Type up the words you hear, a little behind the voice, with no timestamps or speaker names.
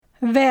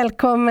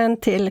Välkommen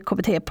till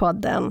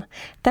KBT-podden.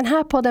 Den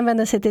här podden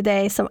vänder sig till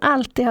dig som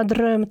alltid har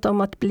drömt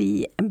om att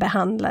bli en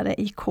behandlare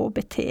i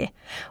KBT.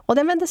 Och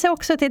den vänder sig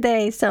också till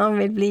dig som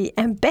vill bli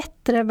en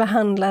bättre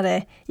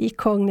behandlare i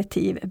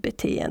kognitiv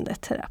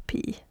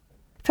beteendeterapi.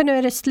 För nu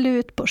är det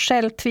slut på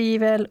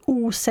självtvivel,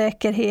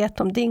 osäkerhet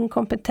om din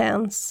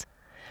kompetens.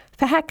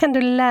 För här kan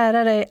du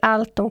lära dig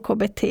allt om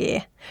KBT,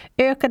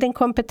 öka din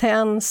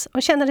kompetens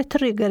och känna dig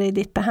tryggare i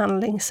ditt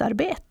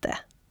behandlingsarbete.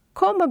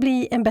 Kom och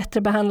bli en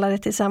bättre behandlare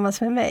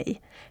tillsammans med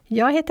mig.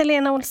 Jag heter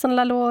Lena Olsson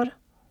Lalor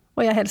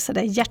och jag hälsar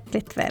dig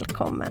hjärtligt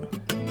välkommen.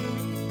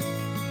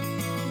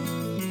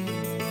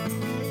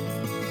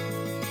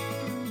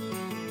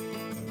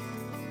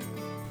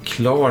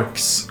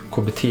 Clarks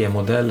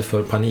KBT-modell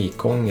för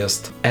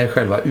panikångest är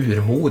själva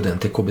urmoden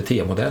till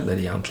KBT-modeller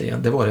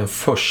egentligen. Det var den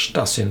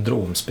första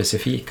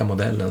syndromspecifika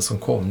modellen som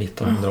kom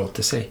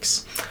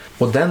 1986.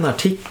 Och den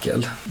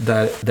artikel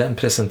där den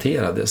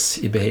presenterades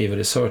i Behavior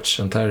Research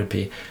and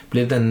Therapy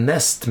blev den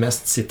näst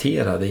mest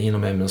citerade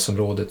inom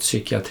ämnesområdet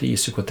psykiatri och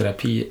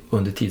psykoterapi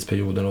under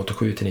tidsperioden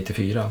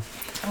 87-94.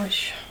 Oj.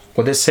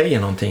 Och det säger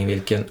någonting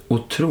vilken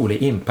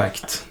otrolig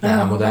impact den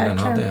här modellen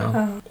hade.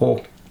 Ja.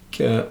 Och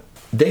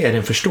det är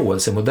en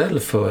förståelsemodell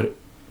för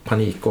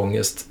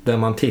panikångest där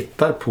man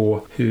tittar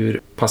på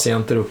hur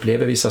patienter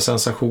upplever vissa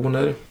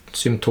sensationer,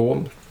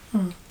 symptom,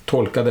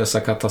 tolkar dessa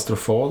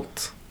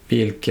katastrofalt,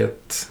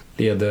 vilket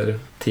leder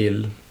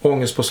till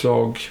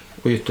ångestpåslag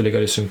och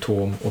ytterligare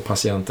symptom och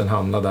patienten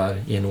hamnar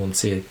där i en ond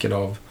cirkel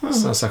av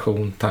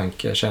sensation,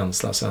 tanke,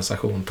 känsla,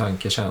 sensation,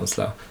 tanke,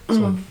 känsla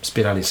som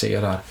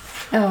spiraliserar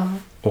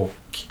och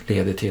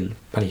leder till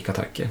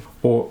panikattacker.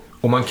 Och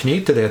om man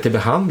knyter det till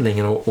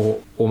behandlingen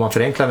och man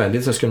förenklar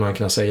väldigt så skulle man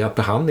kunna säga att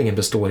behandlingen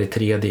består i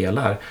 3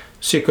 delar.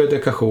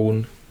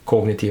 Psykoedukation,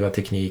 kognitiva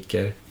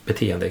tekniker,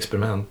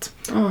 beteendeexperiment.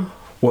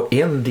 Och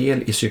en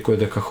del i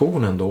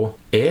psykoedukationen då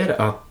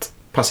är att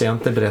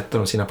patienter berättar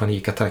om sina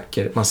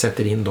panikattacker, man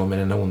sätter in dem i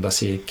den onda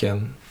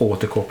cirkeln,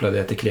 återkopplar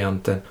det till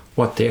klienten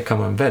och att det kan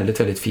vara en väldigt,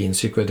 väldigt fin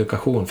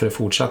psykoedukation för det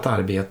fortsatta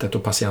arbetet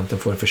och patienten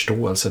får en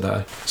förståelse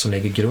där som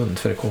lägger grund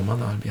för det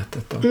kommande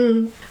arbetet. Då.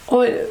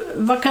 Och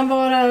vad kan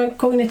vara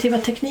kognitiva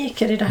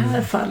tekniker i det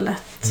här fallet?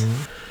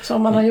 Så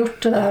om man har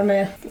gjort det där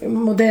med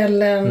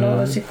modellen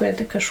och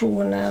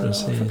psykoedukationen och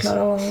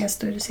förklara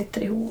ångest och hur det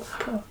sitter ihop.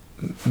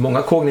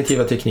 Många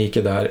kognitiva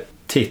tekniker där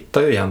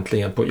tittar ju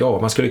egentligen på,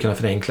 man skulle kunna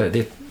förenkla det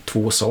är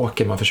 2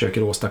 saker man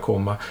försöker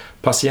åstadkomma.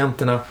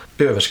 Patienterna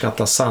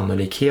överskattar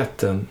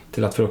sannolikheten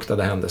till att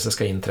fruktade händelser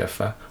ska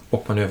inträffa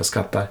och man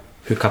överskattar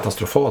hur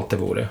katastrofalt det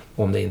vore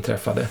om det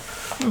inträffade.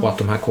 Och att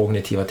de här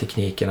kognitiva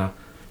teknikerna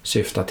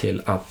syftar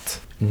till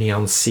att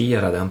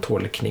nyansera den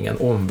tolkningen,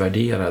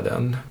 omvärdera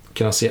den,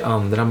 kunna se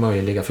andra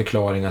möjliga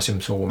förklaringar,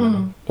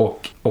 symptomen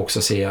och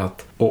också se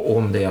att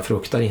om det jag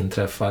fruktar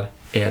inträffar,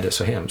 är det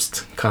så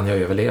hemskt? Kan jag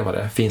överleva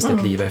det? Finns det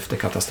ett liv efter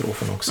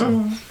katastrofen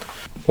också?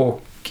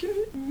 Och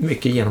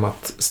mycket genom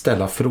att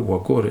ställa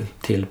frågor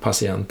till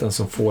patienten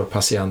som får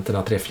patienten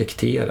att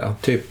reflektera.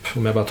 Typ,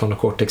 om jag bara tar något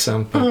kort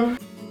exempel.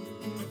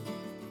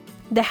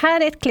 Det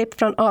här är ett klipp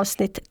från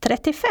avsnitt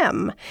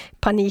 35.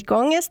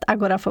 Panikångest,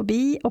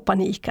 agorafobi och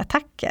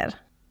panikattacker.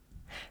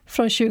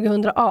 Från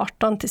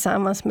 2018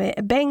 tillsammans med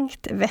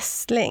Bengt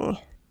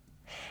Westling.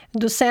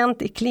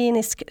 Docent i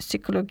klinisk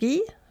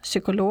psykologi,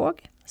 psykolog,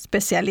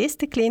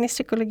 specialist i klinisk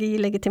psykologi,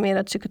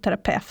 legitimerad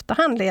psykoterapeut och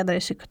handledare i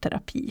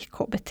psykoterapi,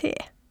 KBT.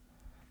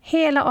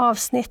 Hela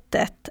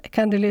avsnittet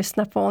kan du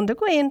lyssna på om du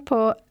går in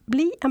på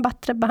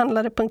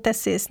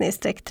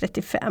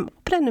blienbattrebehandlare.se/35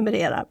 och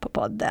prenumererar på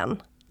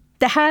podden.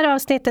 Det här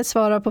avsnittet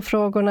svarar på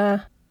frågorna: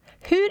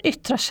 hur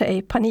yttrar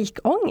sig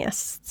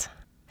panikångest?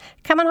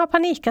 Kan man ha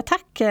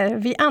panikattacker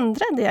vid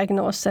andra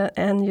diagnoser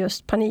än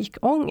just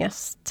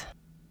panikångest?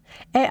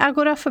 Är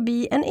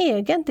agorafobi en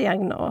egen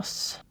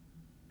diagnos?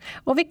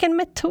 Och vilken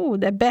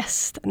metod är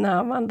bäst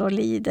när man då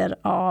lider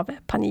av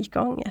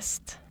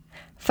panikångest?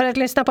 För att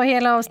lyssna på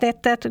hela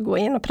avsnittet, gå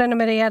in och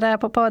prenumerera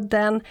på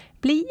podden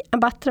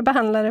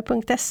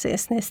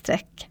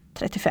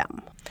blienbattrebehandlare.se/35.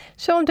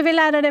 Så om du vill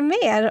lära dig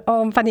mer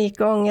om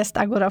panikångest,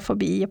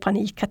 agorafobi och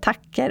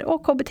panikattacker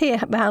och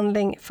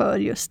KBT-behandling för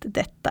just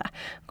detta,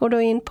 går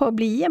du in på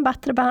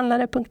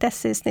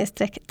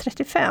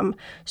blienbattrebehandlare.se/35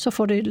 så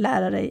får du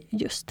lära dig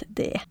just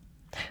det.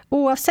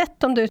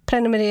 Oavsett om du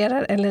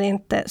prenumererar eller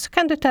inte så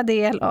kan du ta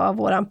del av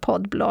våran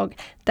poddblogg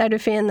där du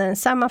finner en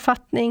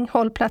sammanfattning,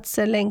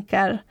 hållplatser,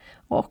 länkar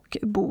och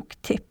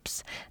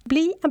boktips.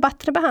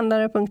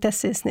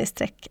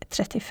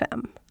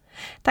 blienbattrebehandlare.se/35.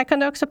 Där kan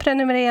du också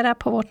prenumerera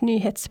på vårt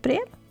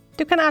nyhetsbrev.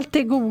 Du kan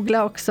alltid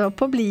googla också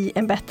på Bli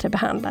en bättre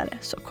behandlare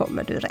så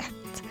kommer du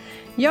rätt.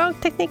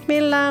 Jag,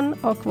 Teknikmillan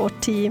och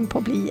vårt team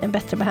på Bli en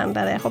bättre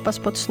behandlare hoppas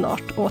på ett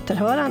snart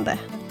återhörande.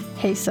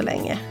 Hej så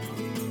länge!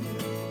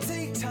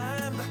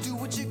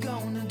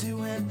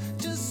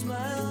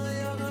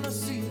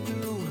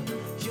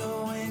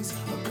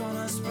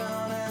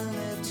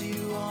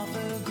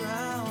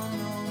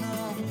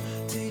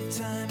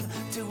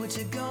 What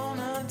you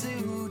gonna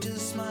do?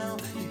 Just smile.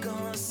 You're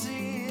gonna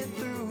see it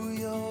through.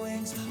 Your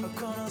wings are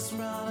gonna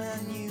sprout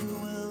and you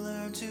will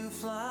learn to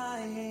fly.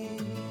 flying.